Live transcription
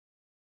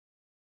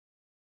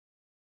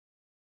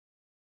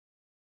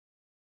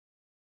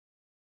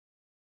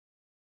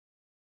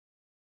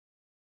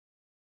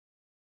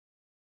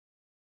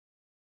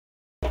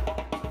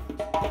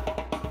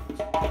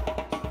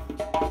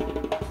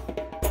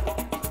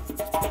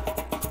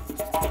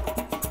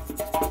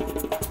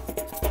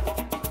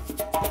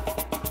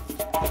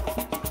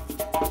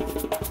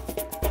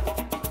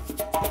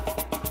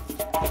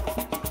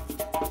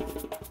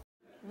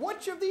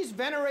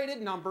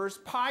generated numbers,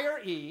 pi or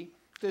e,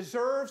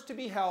 deserves to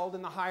be held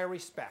in the higher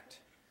respect?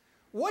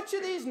 Which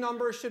of these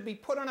numbers should be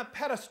put on a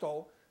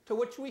pedestal to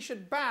which we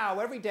should bow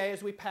every day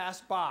as we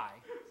pass by?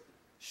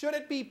 Should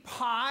it be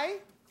pi?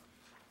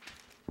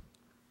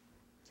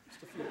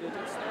 Just a few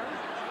digits there.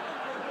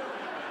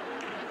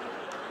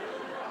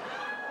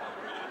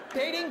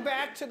 Dating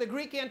back to the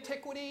Greek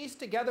antiquities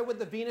together with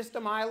the Venus de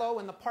Milo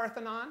and the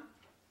Parthenon?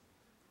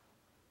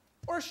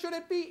 Or should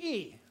it be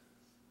E?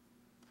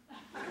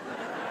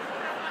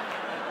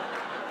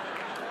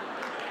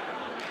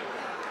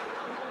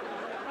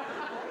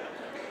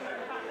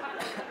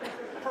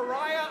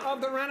 Pariah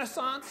of the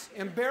Renaissance,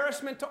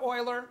 embarrassment to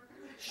Euler,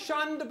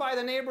 shunned by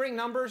the neighboring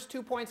numbers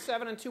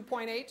 2.7 and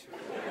 2.8.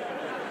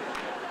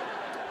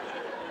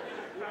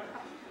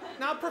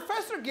 Now,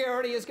 Professor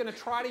Garrity is going to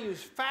try to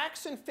use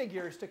facts and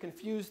figures to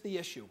confuse the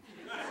issue.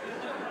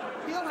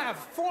 He'll have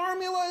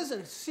formulas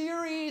and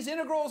series,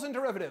 integrals and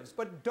derivatives,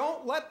 but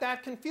don't let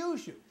that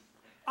confuse you.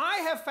 I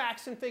have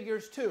facts and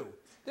figures too.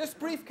 This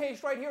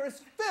briefcase right here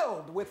is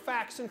filled with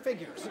facts and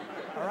figures,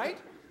 all right?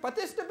 But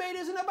this debate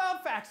isn't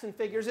about facts and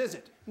figures, is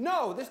it?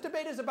 No, this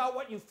debate is about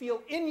what you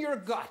feel in your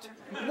gut.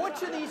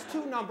 Which of these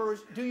two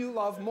numbers do you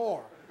love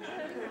more,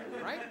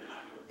 right?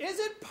 Is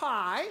it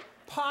pi,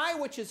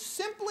 which is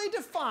simply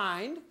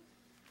defined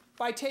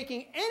by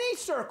taking any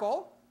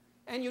circle,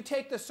 and you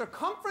take the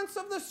circumference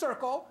of the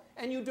circle,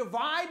 and you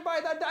divide by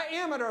the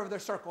diameter of the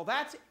circle.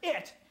 That's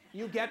it.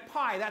 You get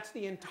pi. That's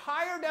the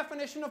entire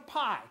definition of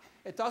pi.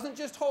 It doesn't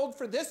just hold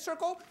for this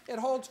circle. It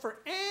holds for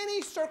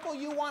any circle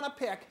you want to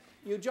pick.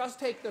 You just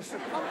take the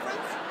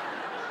circumference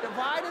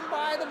divided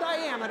by the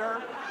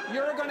diameter.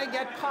 You're going to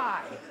get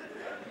pi.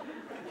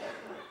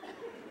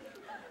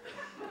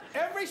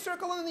 Every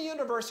circle in the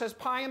universe has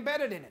pi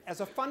embedded in it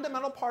as a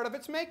fundamental part of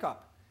its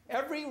makeup.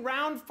 Every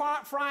round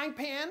frying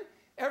pan,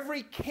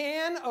 every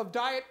can of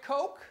Diet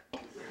Coke,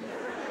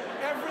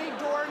 every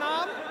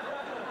doorknob,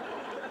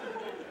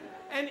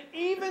 and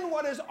even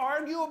what is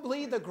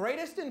arguably the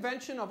greatest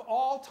invention of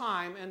all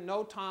time, and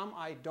no, Tom,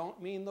 I don't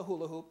mean the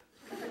hula hoop,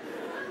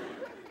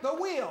 the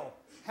wheel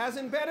has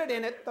embedded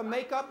in it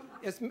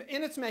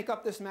in its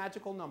makeup this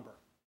magical number.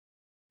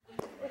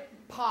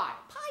 Pi.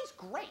 Pi's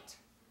great.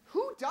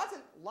 Who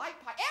doesn't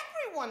like pi?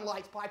 Everyone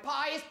likes pi.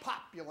 Pi is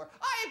popular.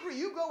 I agree.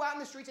 You go out in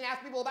the streets and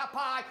ask people about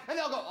pi, and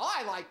they'll go,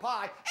 I like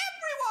pi.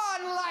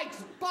 Everyone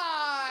likes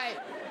pi.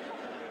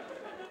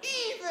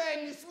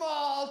 Even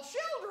small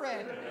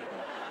children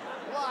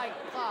like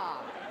pi.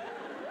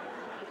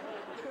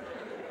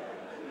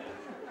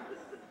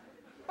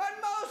 But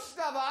most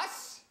of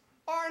us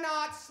are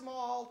not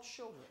small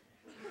children.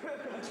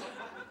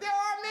 There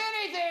are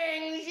many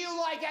things you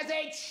like as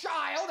a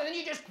child, and then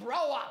you just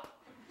grow up.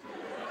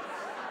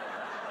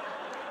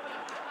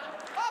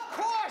 Of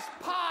course,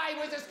 pi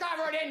was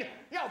discovered in,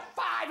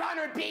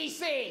 500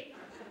 BC.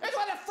 It's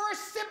one of the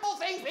first simple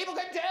things people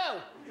could do.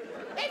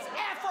 It's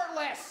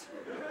effortless.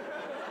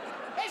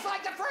 It's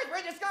like the first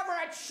person to discover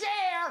a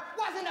chair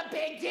wasn't a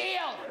big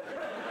deal.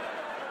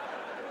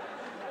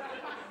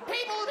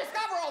 People who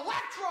discover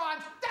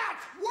electrons,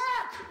 that's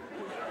work.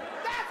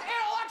 That's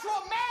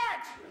intellectual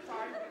merit.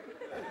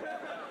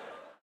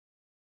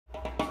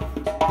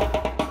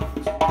 Sorry.